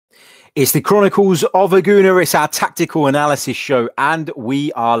It's the Chronicles of a Gooner. It's our tactical analysis show, and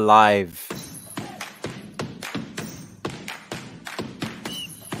we are live.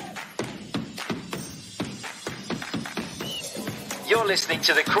 You're listening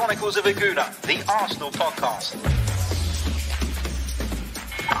to the Chronicles of a Gooner, the Arsenal podcast.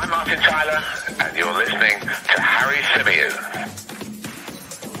 I'm Martin Tyler, and you're listening to Harry Symeou.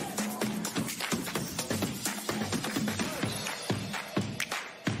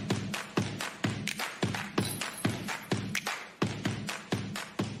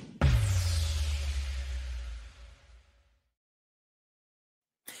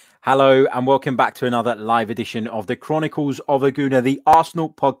 Hello and welcome back to another live edition of the Chronicles of a Gooner, the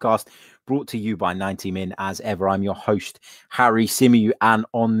Arsenal podcast, brought to you by 90 Min. As ever, I'm your host, Harry Symeou, and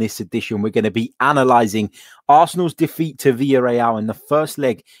on this edition, we're going to be analysing Arsenal's defeat to Villarreal in the first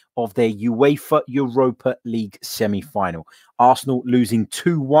leg of their UEFA Europa League semi-final. Arsenal losing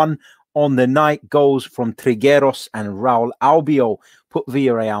 2-1 on the night. Goals from Trigueros and Raul Albiol put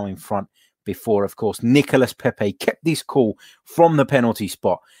Villarreal in front before, of course, Nicolas Pepe kept this cool from the penalty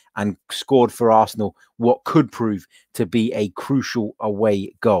spot and scored for Arsenal what could prove to be a crucial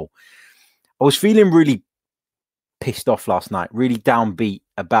away goal. I was feeling really pissed off last night, really downbeat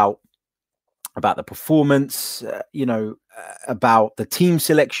about the performance, about the team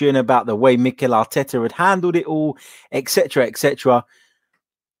selection, about the way Mikel Arteta had handled it all, etc., etc.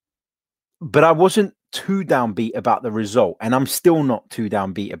 But I wasn't too downbeat about the result, and I'm still not too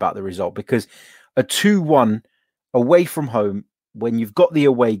downbeat about the result, because a 2-1 away from home, when you've got the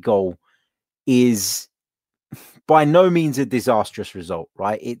away goal, is by no means a disastrous result,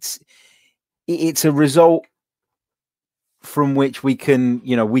 right? It's a result from which we can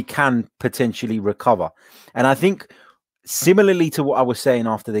potentially recover. And I think similarly to what I was saying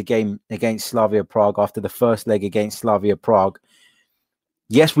after the game against Slavia Prague, after the first leg against Slavia Prague,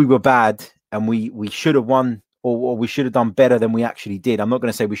 yes, we were bad and we should have won, or we should have done better than we actually did. I'm not going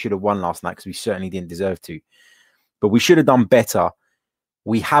to say we should have won last night because we certainly didn't deserve to. But we should have done better.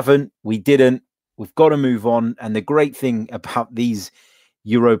 We haven't. We didn't. We've got to move on. And the great thing about these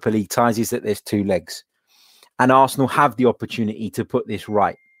Europa League ties is that there's two legs. And Arsenal have the opportunity to put this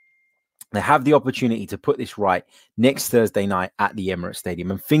right. They have the opportunity to put this right next Thursday night at the Emirates Stadium.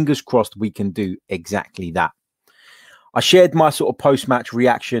 And fingers crossed we can do exactly that. I shared my sort of post-match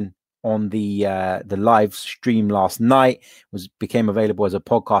reaction on the live stream last night. Became available as a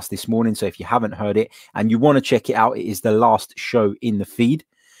podcast this morning. So if you haven't heard it and you want to check it out, it is the last show in the feed.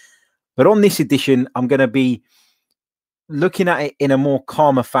 But on this edition, I'm going to be looking at it in a more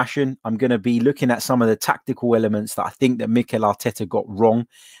calmer fashion. I'm going to be looking at some of the tactical elements that I think that Mikel Arteta got wrong.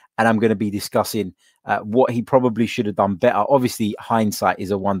 And I'm going to be discussing what he probably should have done better. Obviously, hindsight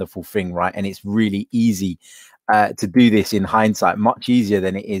is a wonderful thing, right? And it's really easy to do this in hindsight, much easier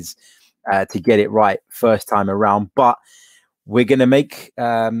than it is to get it right first time around. But we're going to make,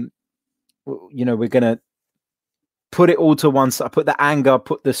 we're going to put it all to one side, put the anger,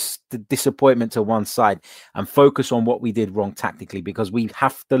 put the disappointment to one side and focus on what we did wrong tactically, because we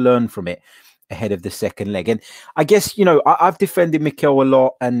have to learn from it ahead of the second leg. And I guess, I've defended Mikel a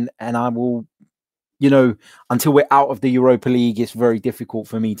lot, and I will, until we're out of the Europa League, it's very difficult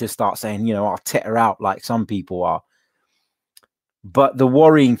for me to start saying, Arteta out like some people are. But the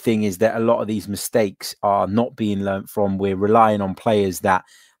worrying thing is that a lot of these mistakes are not being learnt from. We're relying on players that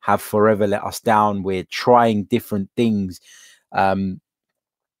have forever let us down. We're trying different things, that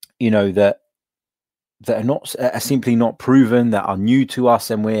are simply not proven, that are new to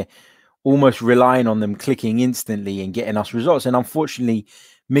us, and we're almost relying on them clicking instantly and getting us results. And unfortunately,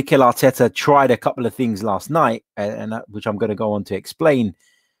 Mikel Arteta tried a couple of things last night, which I'm going to go on to explain,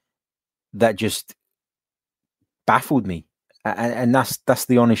 that just baffled me. And that's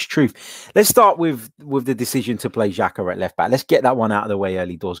the honest truth. Let's start with the decision to play Xhaka at left back. Let's get that one out of the way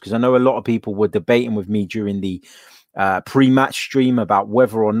early doors, because I know a lot of people were debating with me during the pre-match stream about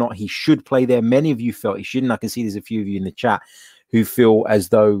whether or not he should play there. Many of you felt he shouldn't. I can see there's a few of you in the chat who feel as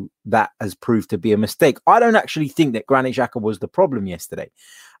though that has proved to be a mistake. I don't actually think that Granit Xhaka was the problem yesterday.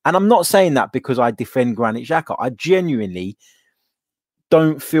 And I'm not saying that because I defend Granit Xhaka. I genuinely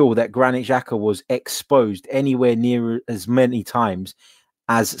don't feel that Granit Xhaka was exposed anywhere near as many times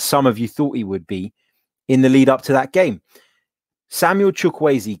as some of you thought he would be in the lead up to that game. Samuel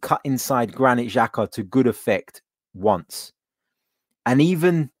Chukwueze cut inside Granit Xhaka to good effect once. And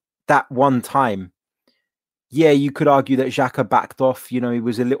even that one time, yeah, you could argue that Xhaka backed off. He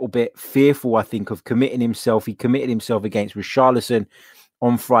was a little bit fearful, I think, of committing himself. He committed himself against Richarlison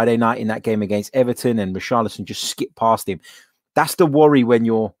on Friday night in that game against Everton, and Richarlison just skipped past him. That's the worry when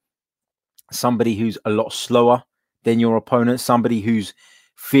you're somebody who's a lot slower than your opponent, somebody who's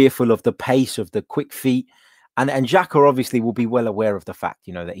fearful of the pace, of the quick feet. And Xhaka obviously will be well aware of the fact,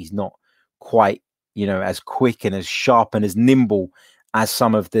 that he's not quite, as quick and as sharp and as nimble as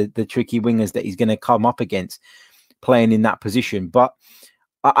some of the tricky wingers that he's going to come up against playing in that position. But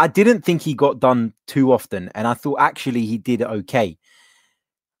I didn't think he got done too often, and I thought actually he did okay.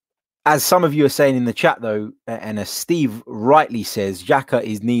 As some of you are saying in the chat, though, and as Steve rightly says, Xhaka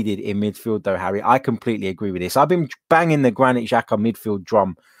is needed in midfield, though, Harry. I completely agree with this. I've been banging the Granit Xhaka midfield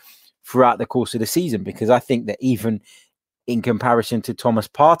drum throughout the course of the season, because I think that even in comparison to Thomas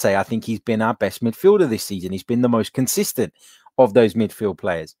Partey, I think he's been our best midfielder this season. He's been the most consistent of those midfield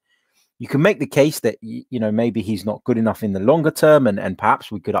players. You can make the case that, maybe he's not good enough in the longer term, and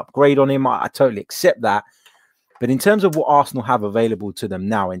perhaps we could upgrade on him. I totally accept that. But in terms of what Arsenal have available to them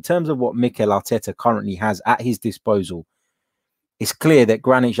now, in terms of what Mikel Arteta currently has at his disposal, it's clear that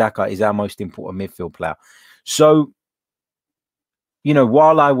Granit Xhaka is our most important midfield player. So,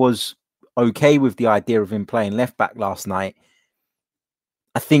 while I was okay with the idea of him playing left back last night,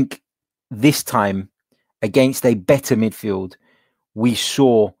 I think this time against a better midfield, we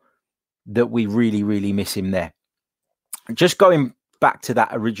saw that we really, really miss him there. Just going back to that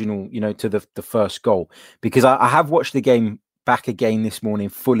original, to the first goal, because I have watched the game back again this morning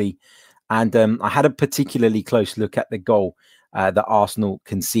fully, and I had a particularly close look at the goal that Arsenal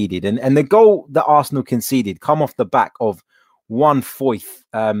conceded. And the goal that Arsenal conceded come off the back of one Foyth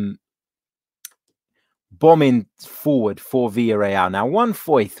bombing forward for Villarreal. Now, one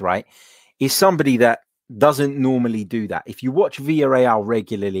Foyth, right, is somebody that doesn't normally do that. If you watch Villarreal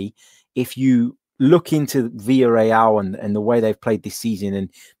regularly, if you look into Villarreal and the way they've played this season and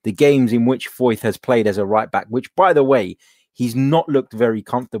the games in which Foyth has played as a right back, which, by the way, he's not looked very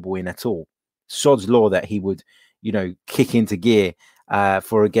comfortable in at all. Sod's law that he would, kick into gear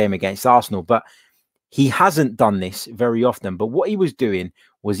for a game against Arsenal. But he hasn't done this very often. But what he was doing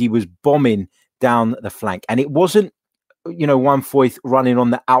was he was bombing down the flank. And it wasn't, one Foyth running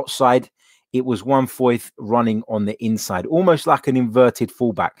on the outside. It was one Foyth running on the inside, almost like an inverted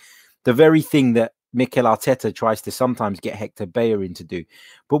fullback. The very thing that Mikel Arteta tries to sometimes get Hector Bellerin to do.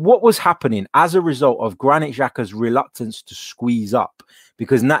 But what was happening as a result of Granit Xhaka's reluctance to squeeze up,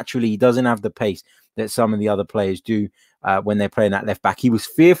 because naturally he doesn't have the pace that some of the other players do when they're playing that left back. He was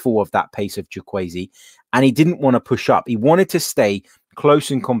fearful of that pace of Chukwueze, and he didn't want to push up. He wanted to stay close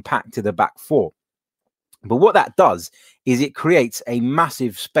and compact to the back four. But what that does is it creates a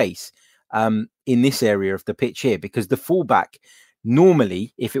massive space in this area of the pitch here, because the fullback,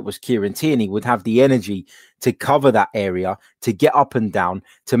 normally, if it was Kieran Tierney, would have the energy to cover that area, to get up and down,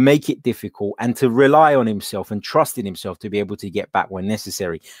 to make it difficult, and to rely on himself and trust in himself to be able to get back when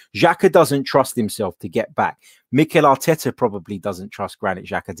necessary. Xhaka doesn't trust himself to get back. Mikel Arteta probably doesn't trust Granit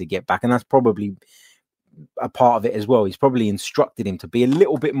Xhaka to get back, and that's probably a part of it as well. He's probably instructed him to be a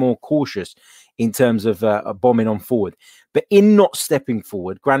little bit more cautious in terms of bombing on forward. But in not stepping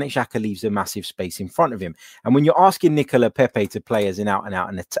forward, Granit Xhaka leaves a massive space in front of him. And when you're asking Nicola Pepe to play as an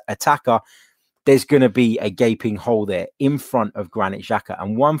out-and-out attacker, there's going to be a gaping hole there in front of Granit Xhaka.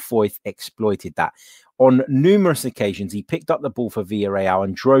 And one Foyth exploited that. On numerous occasions, he picked up the ball for Villarreal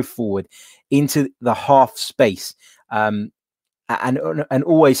and drove forward into the half space and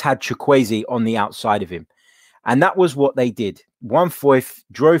always had Chukwueze on the outside of him. And that was what they did. One Foyth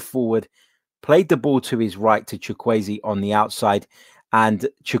drove forward, played the ball to his right to Chukwueze on the outside, and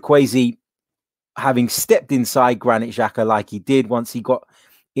Chukwueze, having stepped inside Granit Xhaka like he did once he got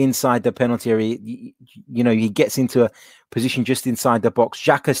inside the penalty area, he gets into a position just inside the box.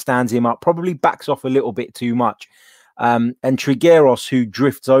 Xhaka stands him up, probably backs off a little bit too much. And Trigueros, who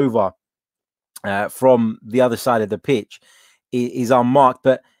drifts over from the other side of the pitch, is unmarked.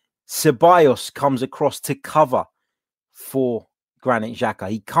 But Ceballos comes across to cover for Granit Xhaka.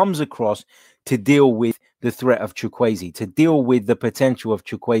 He comes across to deal with the threat of Chukwueze, to deal with the potential of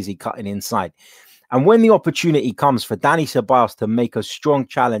Chukwueze cutting inside. And when the opportunity comes for Dani Ceballos to make a strong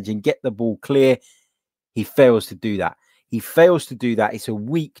challenge and get the ball clear, he fails to do that. It's a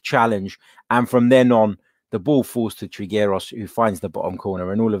weak challenge. And from then on, the ball falls to Trigueros, who finds the bottom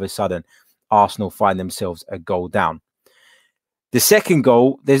corner. And all of a sudden, Arsenal find themselves a goal down. The second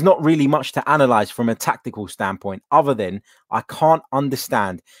goal, there's not really much to analyze from a tactical standpoint, other than I can't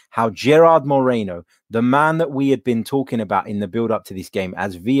understand how Gerard Moreno, the man that we had been talking about in the build-up to this game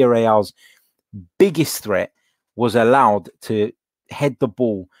as Villarreal's biggest threat, was allowed to head the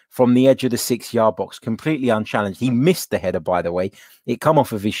ball from the edge of the 6-yard box, completely unchallenged. He missed the header, by the way. It come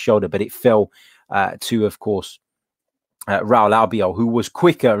off of his shoulder, but it fell to, of course, Raul Albiol, who was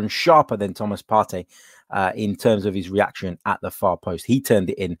quicker and sharper than Thomas Partey in terms of his reaction at the far post. He turned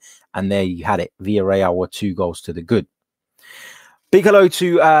it in, and there you had it. Villarreal were 2 goals to the good. Big hello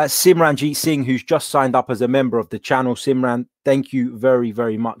to Simranjeet Singh, who's just signed up as a member of the channel. Simran, thank you very,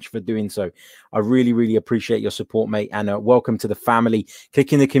 very much for doing so. I really, really appreciate your support, mate. And welcome to the family.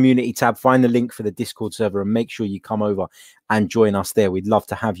 Click in the community tab, find the link for the Discord server, and make sure you come over and join us there. We'd love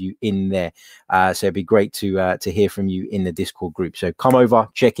to have you in there. So it'd be great to hear from you in the Discord group. So come over,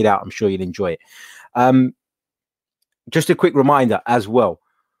 check it out. I'm sure you'll enjoy it. Just a quick reminder as well,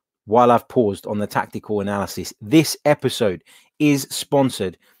 while I've paused on the tactical analysis, this episode is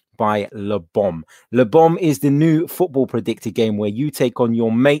sponsored by Le Bomb. Le Bomb is the new football predictor game where you take on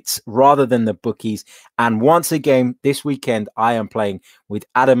your mates rather than the bookies. And once again, this weekend, I am playing with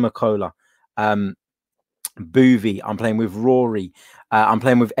Adam McCullough, Boovy. I'm playing with Rory. I'm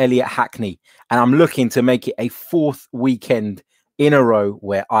playing with Elliot Hackney. And I'm looking to make it a fourth weekend in a row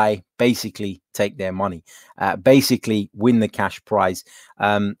where I basically take their money, basically win the cash prize.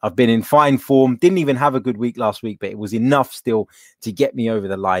 I've been in fine form, didn't even have a good week last week, but it was enough still to get me over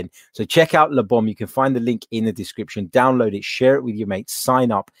the line. So check out Le Bomb. You can find the link in the description, download it, share it with your mates,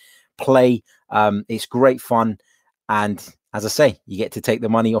 sign up, play. It's great fun. And as I say, you get to take the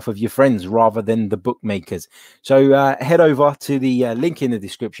money off of your friends rather than the bookmakers. So head over to the link in the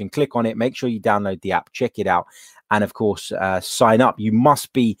description, click on it, make sure you download the app, check it out. And of course, sign up. You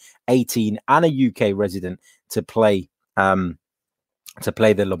must be 18 and a UK resident to play the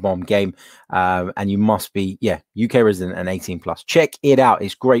Le Bomb game. And you must be, UK resident and 18 plus. Check it out.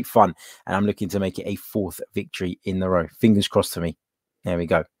 It's great fun. And I'm looking to make it a fourth victory in the row. Fingers crossed for me. There we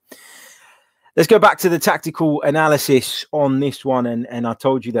go. Let's go back to the tactical analysis on this one. And I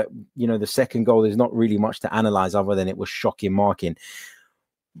told you that, the second goal, there's not really much to analyze other than it was shocking marking.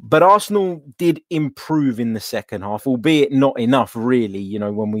 But Arsenal did improve in the second half, albeit not enough, really.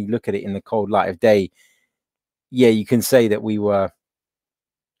 When we look at it in the cold light of day, you can say that we were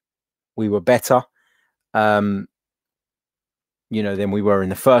better, than we were in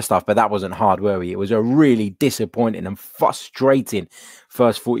the first half. But that wasn't hard, were we? It was a really disappointing and frustrating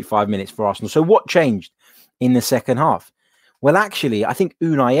first 45 minutes for Arsenal. So what changed in the second half? Well, actually, I think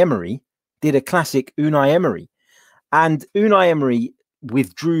Unai Emery did a classic Unai Emery. And Unai Emery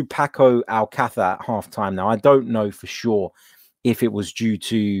withdrew Paco Alcácer at halftime. Now, I don't know for sure if it was due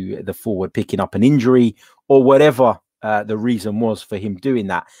to the forward picking up an injury or whatever the reason was for him doing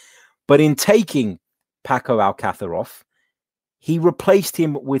that. But in taking Paco Alcácer off, he replaced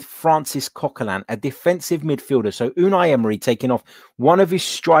him with Francis Coquelin, a defensive midfielder. So Unai Emery taking off one of his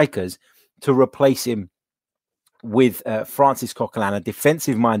strikers to replace him with Francis Coquelin, a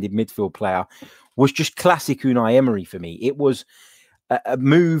defensive-minded midfield player, was just classic Unai Emery for me. It was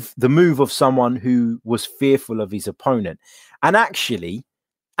the move of someone who was fearful of his opponent. And actually,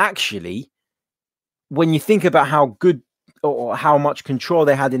 when you think about how good or how much control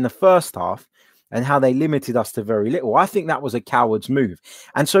they had in the first half and how they limited us to very little, I think that was a coward's move.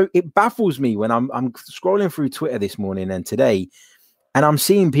 And so it baffles me when I'm scrolling through Twitter this morning and today, and I'm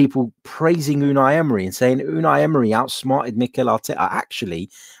seeing people praising Unai Emery and saying Unai Emery outsmarted Mikel Arteta. Actually,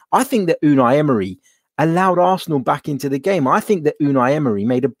 I think that Unai Emery allowed Arsenal back into the game. I think that Unai Emery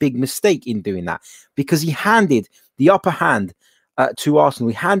made a big mistake in doing that because he handed the upper hand to Arsenal.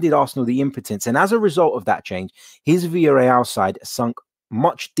 He handed Arsenal the impotence. And as a result of that change, his Villarreal side sunk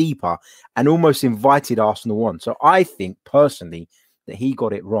much deeper and almost invited Arsenal on. So I think personally that he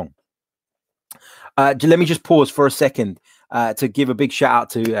got it wrong. Let me just pause for a second to give a big shout out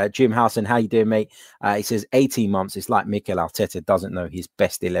to Jim Howson. How you doing, mate? He says 18 months. It's like Mikel Arteta doesn't know his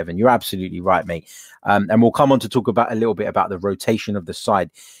best 11. You're absolutely right, mate. And we'll come on to talk about a little bit about the rotation of the side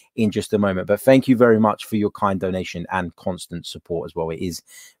in just a moment. But thank you very much for your kind donation and constant support as well. It is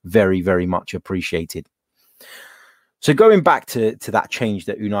very, very much appreciated. So going back to that change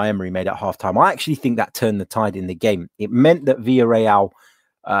that Unai Emery made at halftime, I actually think that turned the tide in the game. It meant that Villarreal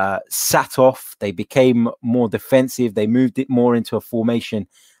sat off. They became more defensive. They moved it more into a formation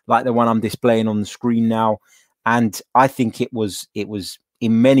like the one I'm displaying on the screen now. And I think it was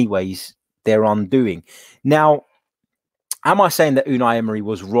in many ways their undoing. Now, am I saying that Unai Emery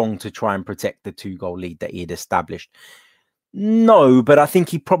was wrong to try and protect the 2-goal lead that he had established? No, but I think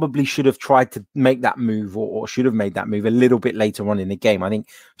he probably should have tried to make that move or should have made that move a little bit later on in the game. I think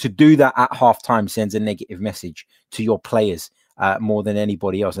to do that at halftime sends a negative message to your players more than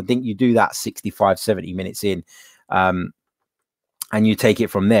anybody else. I think you do that 65, 70 minutes in and you take it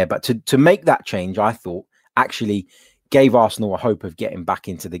from there. But to make that change, I thought actually gave Arsenal a hope of getting back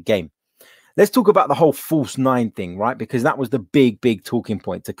into the game. Let's talk about the whole false 9 thing, right? Because that was the big talking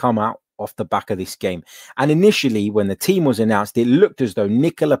point to come out off the back of this game. And initially, when the team was announced, it looked as though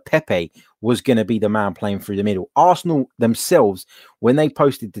Nicola Pepe was going to be the man playing through the middle. Arsenal themselves, when they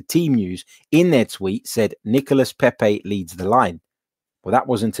posted the team news in their tweet, said Nicolas Pepe leads the line. Well, that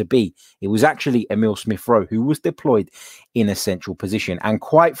wasn't to be. It was actually Emil Smith-Rowe who was deployed in a central position. And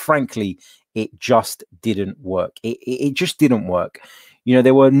quite frankly, it just didn't work. It just didn't work. You know,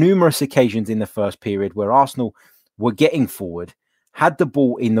 there were numerous occasions in the first period where Arsenal were getting forward, had the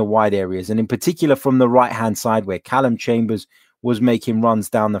ball in the wide areas, and in particular from the right-hand side where Callum Chambers was making runs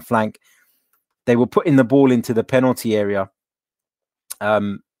down the flank. They were putting the ball into the penalty area.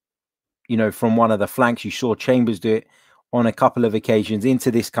 You know, from one of the flanks, you saw Chambers do it on a couple of occasions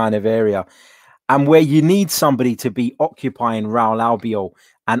into this kind of area. And where you need somebody to be occupying Raul Albiol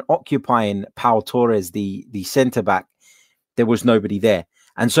and occupying Pau Torres, the centre-back, there was nobody there.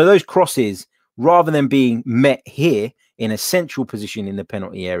 And so those crosses, rather than being met here in a central position in the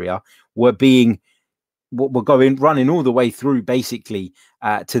penalty area, were running all the way through basically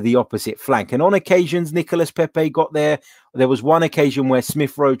to the opposite flank. And on occasions, Nicolas Pepe got there. There was one occasion where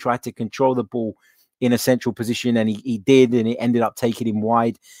Smith-Rowe tried to control the ball in a central position, and he did, and it ended up taking him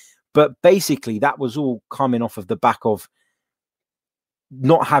wide. But basically, that was all coming off of the back of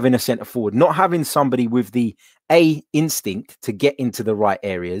not having a centre forward, not having somebody with the A, instinct to get into the right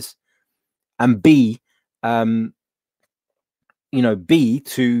areas, and B, B,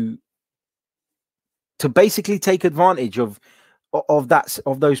 to basically take advantage of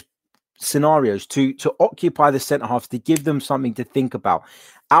those scenarios, to occupy the centre halves, to give them something to think about.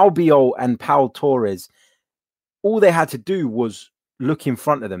 Albiol and Pau Torres, all they had to do was look in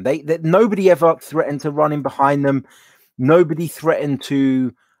front of them. Nobody ever threatened to run in behind them. Nobody threatened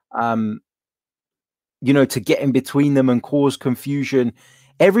to, to get in between them and cause confusion.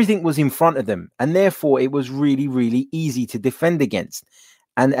 Everything was in front of them, and therefore it was really, really easy to defend against.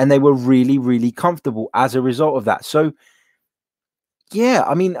 And they were really, really comfortable as a result of that. So, yeah,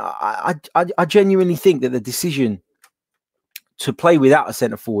 I mean, I genuinely think that the decision to play without a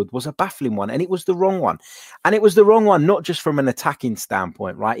centre forward was a baffling one, and it was the wrong one. And it was the wrong one, not just from an attacking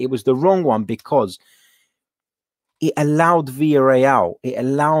standpoint, right? It was the wrong one because it allowed Villarreal, it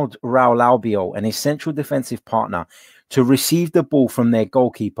allowed Raul Albiol and his central defensive partner to receive the ball from their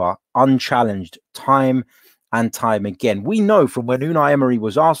goalkeeper unchallenged time and time again. We know from when Unai Emery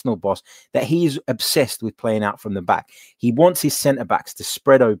was Arsenal boss that he is obsessed with playing out from the back. He wants his centre-backs to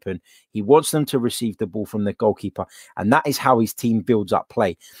spread open. He wants them to receive the ball from the goalkeeper. And that is how his team builds up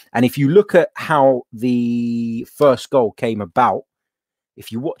play. And if you look at how the first goal came about,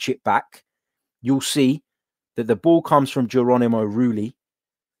 if you watch it back, you'll see that the ball comes from Geronimo Rulli.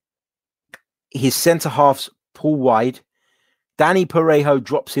 His centre-halves pull wide. Danny Parejo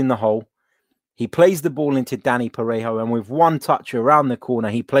drops in the hole. He plays the ball into Danny Parejo, and with one touch around the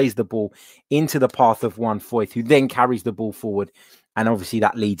corner, he plays the ball into the path of Juan Foyth, who then carries the ball forward. And obviously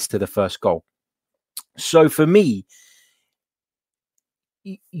that leads to the first goal. So for me,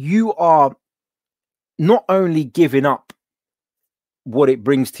 you are not only giving up what it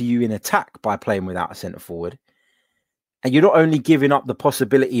brings to you in attack by playing without a centre forward, and you're not only giving up the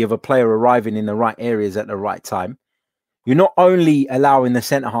possibility of a player arriving in the right areas at the right time, you're not only allowing the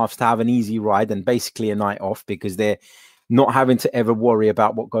centre-halves to have an easy ride and basically a night off because they're not having to ever worry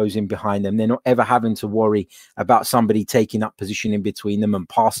about what goes in behind them. They're not ever having to worry about somebody taking up position in between them and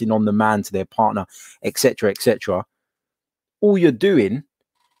passing on the man to their partner, etc., etc. All you're doing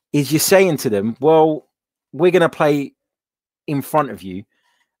is you're saying to them, well, we're going to play in front of you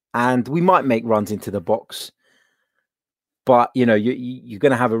and we might make runs into the box, but, you're going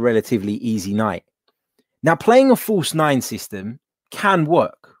to have a relatively easy night. Now, playing a false nine system can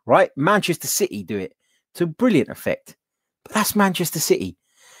work, right? Manchester City do it to brilliant effect, but that's Manchester City.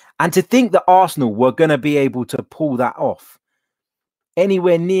 And to think that Arsenal were going to be able to pull that off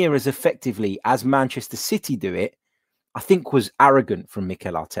anywhere near as effectively as Manchester City do it, I think was arrogant from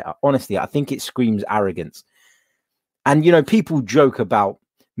Mikel Arteta. Honestly, I think it screams arrogance. And, people joke about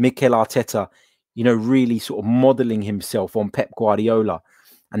Mikel Arteta, really sort of modeling himself on Pep Guardiola.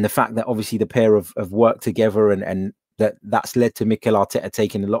 And the fact that obviously the pair have worked together and that's led to Mikel Arteta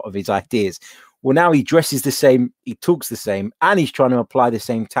taking a lot of his ideas. Well, now he dresses the same, he talks the same, and he's trying to apply the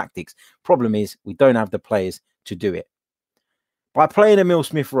same tactics. Problem is, we don't have the players to do it. By playing Emil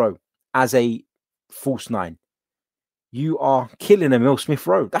Smith-Rowe as a false nine, you are killing Emil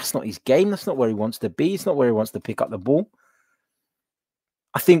Smith-Rowe. That's not his game. That's not where he wants to be. It's not where he wants to pick up the ball.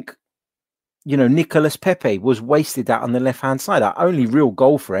 I think Nicolas Pepe was wasted out on the left-hand side. Our only real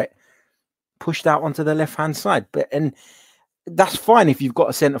goal for it, pushed out onto the left-hand side. And that's fine if you've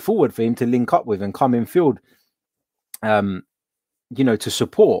got a centre-forward for him to link up with and come in field, to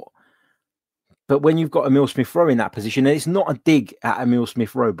support. But when you've got Emil Smith-Rowe in that position, and it's not a dig at Emil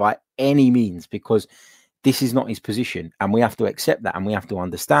Smith-Rowe by any means, because this is not his position, and we have to accept that, and we have to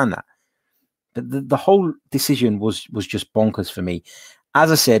understand that. But the whole decision was just bonkers for me.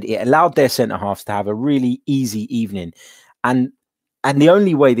 As I said, it allowed their centre halves to have a really easy evening, and the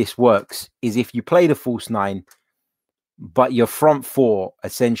only way this works is if you play the false nine, but your front four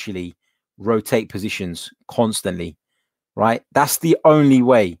essentially rotate positions constantly, right? That's the only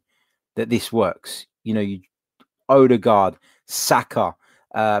way that this works. You know, Odegaard, Saka,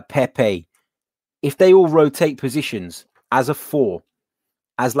 Pepe, if they all rotate positions as a four,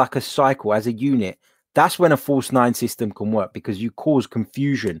 as like a cycle, as a unit, that's when a false nine system can work, because you cause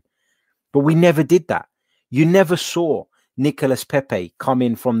confusion. But we never did that. You never saw Nicolas Pepe come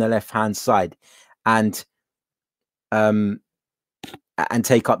in from the left-hand side and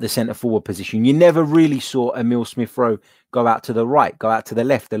take up the centre forward position. You never really saw Emil Smith-Rowe go out to the right, go out to the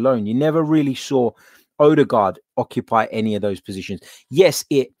left alone. You never really saw Odegaard occupy any of those positions. Yes,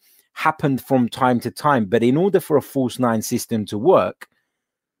 it happened from time to time, but in order for a false nine system to work,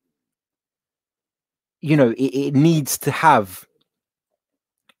 you know, it needs to have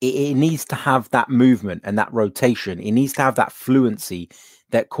that movement and that rotation. It needs to have that fluency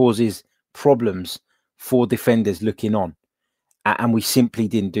that causes problems for defenders looking on. And we simply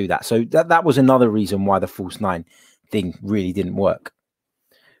didn't do that. So that was another reason why the false nine thing really didn't work.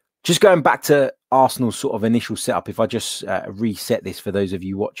 Just going back to Arsenal's sort of initial setup, if I just reset this for those of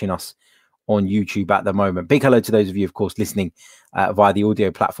you watching us on YouTube at the moment. Big hello to those of you, of course, listening via the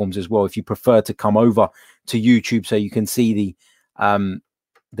audio platforms as well. If you prefer to come over to YouTube so you can see the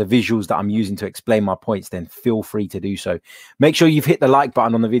visuals that I'm using to explain my points, then feel free to do so. Make sure you've hit the like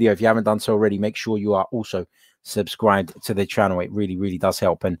button on the video. If you haven't done so already, make sure you are also subscribed to the channel. It really, really does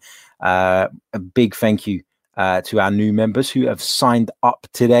help. And a big thank you to our new members who have signed up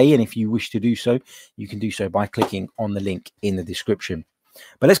today. And if you wish to do so, you can do so by clicking on the link in the description.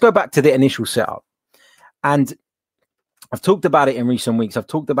 But let's go back to the initial setup. And I've talked about it in recent weeks. I've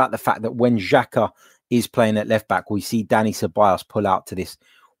talked about the fact that when Xhaka is playing at left back, we see Dani Ceballos pull out to this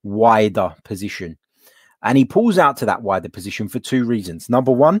wider position. And he pulls out to that wider position for two reasons.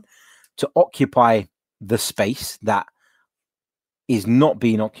 Number one, to occupy the space that is not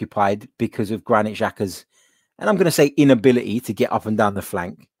being occupied because of Granit Xhaka's, and I'm going to say, inability to get up and down the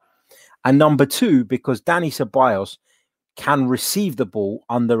flank. And number two, because Dani Ceballos can receive the ball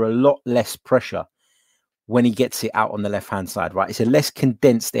under a lot less pressure when he gets it out on the left-hand side, right? It's a less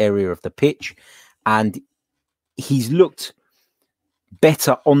condensed area of the pitch, and he's looked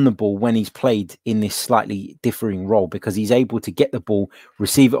better on the ball when he's played in this slightly differing role, because he's able to get the ball,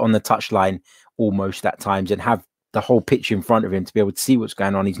 receive it on the touchline almost at times, and have the whole pitch in front of him to be able to see what's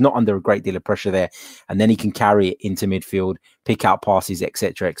going on. He's not under a great deal of pressure there, and then he can carry it into midfield, pick out passes,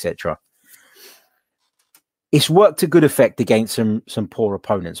 etc., etc. It's worked to good effect against some poor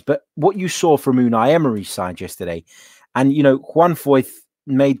opponents. But what you saw from Unai Emery's side yesterday, and, you know, Juan Foyth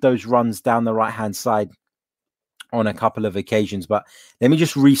made those runs down the right-hand side on a couple of occasions. But let me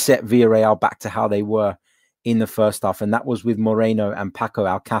just reset Villarreal back to how they were in the first half. And that was with Moreno and Paco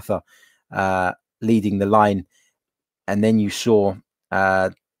Alcácer leading the line. And then you saw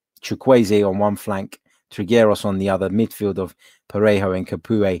Chukwueze on one flank, Trigueros on the other, midfield of Parejo and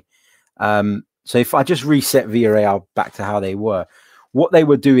Capoue. So if I just reset Villarreal back to how they were, what they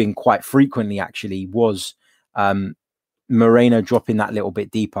were doing quite frequently actually was Moreno dropping that little bit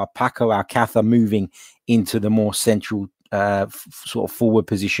deeper, Paco Alcácer moving into the more central sort of forward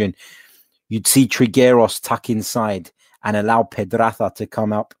position. You'd see Trigueros tuck inside and allow Pedraza to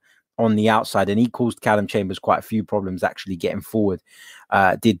come up on the outside, and he caused Callum Chambers quite a few problems actually getting forward.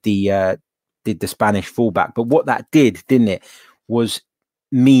 Did the Spanish fullback, but what that did, didn't it, was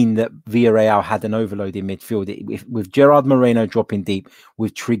mean that Villarreal had an overload in midfield. With Gerard Moreno dropping deep,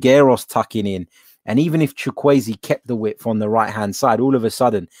 with Trigueros tucking in, and even if Chukwueze kept the width on the right-hand side, all of a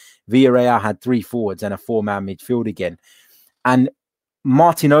sudden, Villarreal had three forwards and a four-man midfield again. And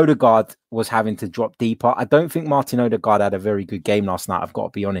Martin Odegaard was having to drop deeper. I don't think Martin Odegaard had a very good game last night, I've got to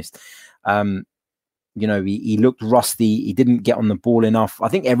be honest. You know, he looked rusty. He didn't get on the ball enough. I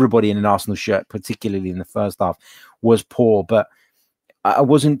think everybody in an Arsenal shirt, particularly in the first half, was poor, but I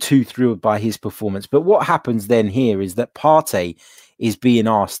wasn't too thrilled by his performance. But what happens then here is that Partey is being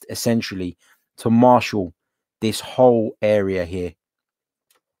asked essentially to marshal this whole area here.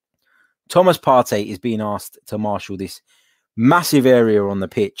 Thomas Partey is being asked to marshal this massive area on the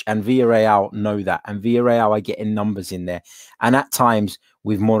pitch, and Villarreal know that. And Villarreal are getting numbers in there. And at times,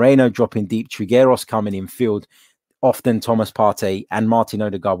 with Moreno dropping deep, Trigueros coming in field, often Thomas Partey and Martin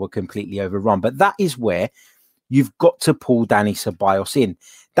Odegaard were completely overrun. But that is where you've got to pull Dani Ceballos in.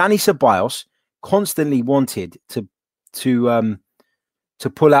 Dani Ceballos constantly wanted to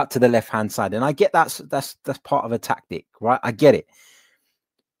pull out to the left-hand side. And I get that's part of a tactic, right? I get it.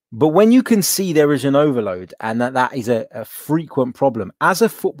 But when you can see there is an overload and that is a frequent problem, as a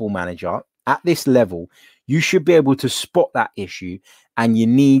football manager at this level, you should be able to spot that issue and you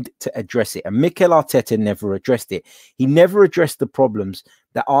need to address it. And Mikel Arteta never addressed it. He never addressed the problems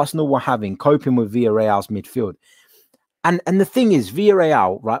that Arsenal were having coping with Villarreal's midfield. And the thing is,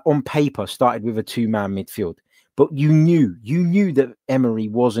 Villarreal, right, on paper, started with a two-man midfield. But you knew that Emery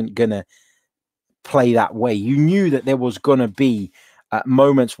wasn't going to play that way. You knew that there was going to be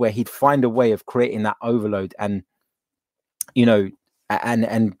moments where he'd find a way of creating that overload and, you know,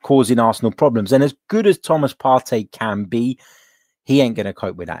 and causing Arsenal problems. And as good as Thomas Partey can be, he ain't going to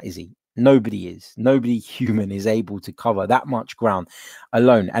cope with that, is he? Nobody is. Nobody human is able to cover that much ground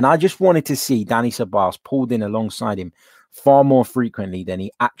alone. And I just wanted to see Dani Ceballos pulled in alongside him far more frequently than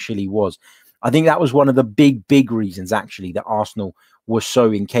he actually was. I think that was one of the big reasons, actually, that Arsenal was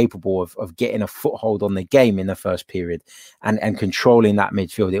so incapable of getting a foothold on the game in the first period and controlling that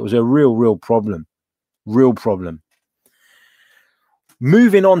midfield. It was a real problem. Real problem.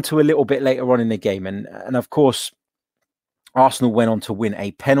 Moving on to a little bit later on in the game. And of course, Arsenal went on to win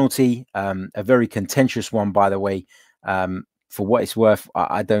a penalty, a very contentious one, by the way. For what it's worth,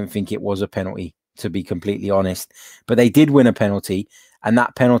 I don't think it was a penalty, to be completely honest. But they did win a penalty, and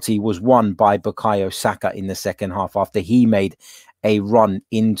that penalty was won by Bukayo Saka in the second half after he made a run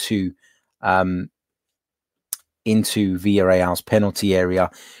into Villarreal's penalty area.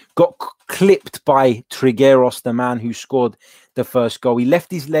 Got clipped by Trigueros, the man who scored the first goal. He left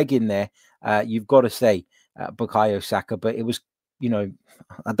his leg in there, you've got to say, Bukayo Saka, but it was, you know,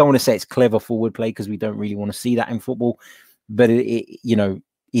 I don't want to say it's clever forward play because we don't really want to see that in football, but it you know,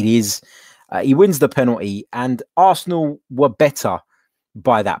 it is. He wins the penalty, and Arsenal were better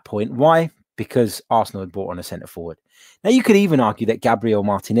by that point. Why? Because Arsenal had brought on a centre forward. Now, you could even argue that Gabriel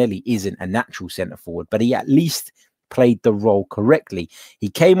Martinelli isn't a natural centre forward, but he at least played the role correctly. He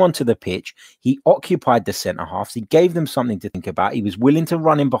came onto the pitch. He occupied the centre halves. He gave them something to think about. He was willing to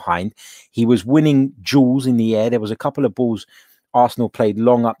run in behind. He was winning duels in the air. There was a couple of balls Arsenal played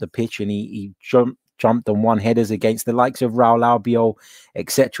long up the pitch, and he jumped on one-headers against the likes of Raul Albiol,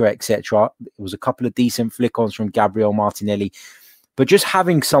 etc., etc. It was a couple of decent flick-ons from Gabriel Martinelli. But just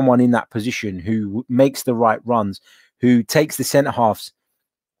having someone in that position who makes the right runs, who takes the centre halves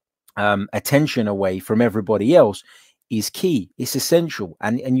attention away from everybody else is key. It's essential.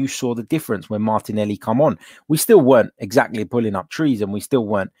 And you saw the difference when Martinelli come on. We still weren't exactly pulling up trees and we still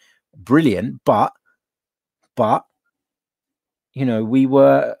weren't brilliant, but you know, we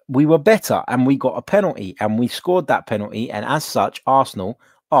were better, and we got a penalty and we scored that penalty. And as such, Arsenal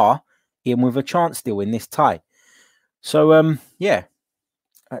are in with a chance still in this tie. So, yeah,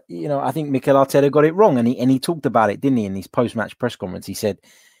 you know, I think Mikel Arteta got it wrong, and he talked about it, didn't he, in his post-match press conference? He said,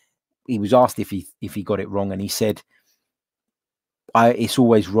 he was asked if he got it wrong, and he said, it's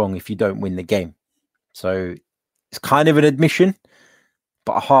always wrong if you don't win the game. So it's kind of an admission,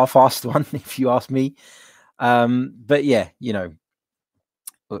 but a half-assed one, if you ask me. But yeah, you know,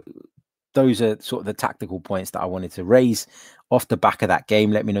 those are sort of the tactical points that I wanted to raise off the back of that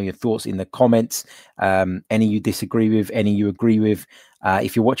game. Let me know your thoughts in the comments. Any you disagree with, any you agree with.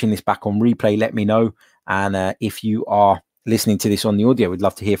 If you're watching this back on replay, let me know. And if you are listening to this on the audio, we'd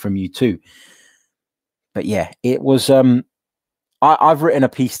love to hear from you too. But yeah, it was I've written a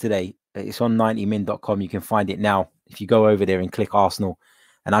piece today. It's on 90min.com. You can find it now if you go over there and click Arsenal.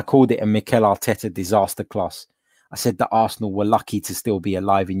 And I called it a Mikel Arteta disaster class. I said that Arsenal were lucky to still be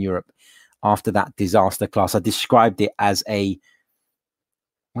alive in Europe after that disaster class. I described it as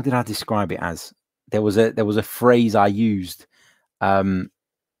what did I describe it as? There was a phrase I used, a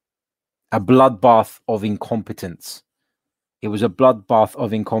bloodbath of incompetence. It was a bloodbath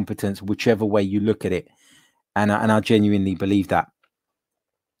of incompetence, whichever way you look at it. And I genuinely believe that.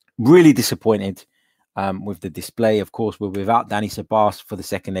 Really disappointed with the display. Of course, we're without Dani Ceballos for the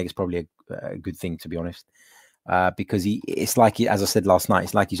second leg. It's probably a good thing, to be honest, because it's like, as I said last night,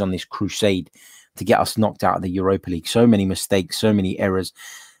 it's like he's on this crusade to get us knocked out of the Europa League. So many mistakes, so many errors.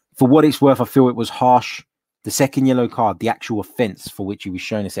 For what it's worth, I feel it was harsh. The second yellow card, the actual offence for which he was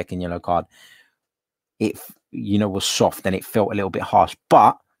shown a second yellow card, it, you know, was soft and it felt a little bit harsh,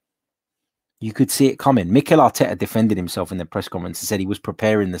 but you could see it coming. Mikel Arteta defended himself in the press conference and said he was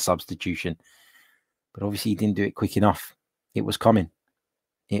preparing the substitution, but obviously he didn't do it quick enough. It was coming.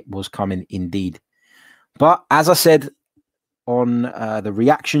 It was coming indeed. But as I said on the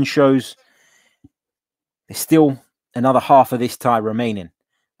reaction shows, there's still another half of this tie remaining.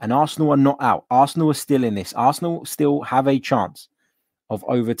 And Arsenal are not out. Arsenal are still in this. Arsenal still have a chance of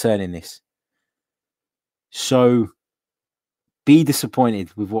overturning this. So be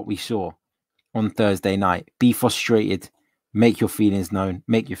disappointed with what we saw on Thursday night. Be frustrated make your feelings known,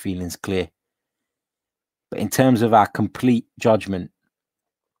 make your feelings clear. But in terms of our complete judgment,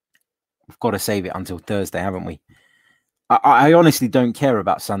 we've got to save it until Thursday, haven't we? I honestly don't care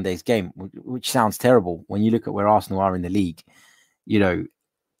about Sunday's game, which sounds terrible when you look at where Arsenal are in the league. You know,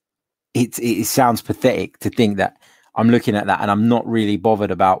 it sounds pathetic to think that I'm looking at that and I'm not really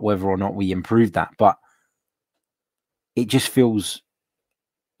bothered about whether or not we improved that. But it just feels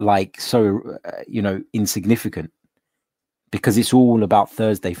like so, insignificant, because it's all about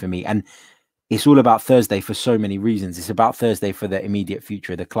Thursday for me. And it's all about Thursday for so many reasons. It's about Thursday for the immediate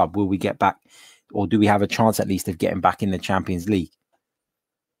future of the club. Will we get back, or do we have a chance at least of getting back in the Champions League?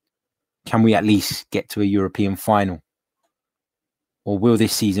 Can we at least get to a European final? Or will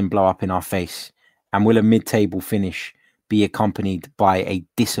this season blow up in our face? And will a mid-table finish be accompanied by a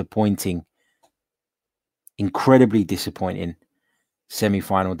disappointing, incredibly disappointing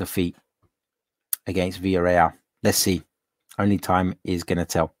semi-final defeat against Villarreal? Let's see. Only time is going to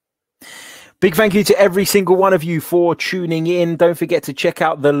tell. Big thank you to every single one of you for tuning in. Don't forget to check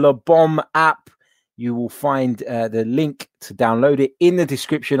out the Le Bomb app. You will find the link to download it in the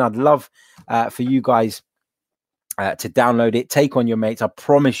description. I'd love for you guys to download it. Take on your mates. I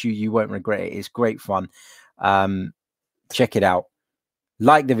promise you, you won't regret it. It's great fun. Check it out.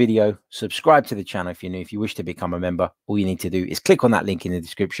 Like the video. Subscribe to the channel if you're new. If you wish to become a member, all you need to do is click on that link in the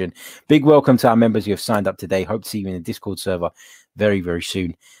description. Big welcome to our members who have signed up today. Hope to see you in the Discord server very, very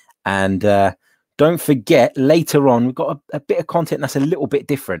soon. And don't forget, later on, we've got a bit of content that's a little bit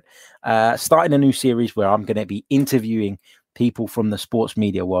different. Starting a new series where I'm going to be interviewing people from the sports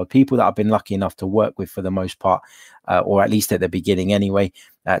media world, people that I've been lucky enough to work with for the most part, or at least at the beginning anyway,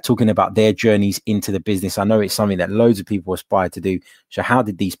 talking about their journeys into the business. I know it's something that loads of people aspire to do. So how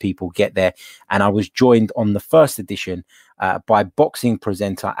did these people get there? And I was joined on the first edition by boxing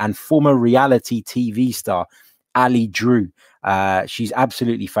presenter and former reality TV star, Ali Drew. She's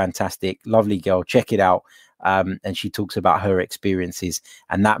absolutely fantastic. Lovely girl. Check it out. And she talks about her experiences.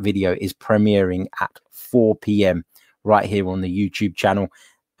 And that video is premiering at 4 p.m. right here on the YouTube channel.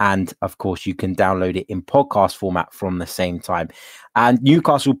 And of course, you can download it in podcast format from the same time. And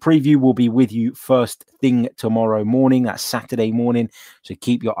Newcastle preview will be with you first thing tomorrow morning. That's Saturday morning. So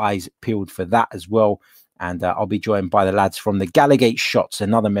keep your eyes peeled for that as well. And I'll be joined by the lads from the Gallagate Shots,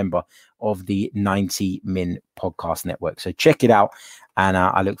 another member of the 90 Min podcast network. So check it out. And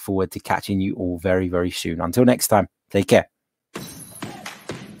I look forward to catching you all very, very soon. Until next time, take care.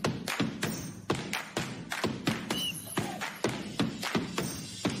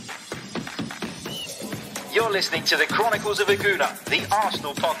 You're listening to the Chronicles of Aguna, the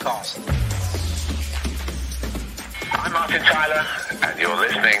Arsenal podcast. I'm Martin Tyler, and you're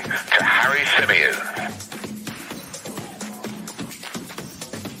listening to Harry Symeou.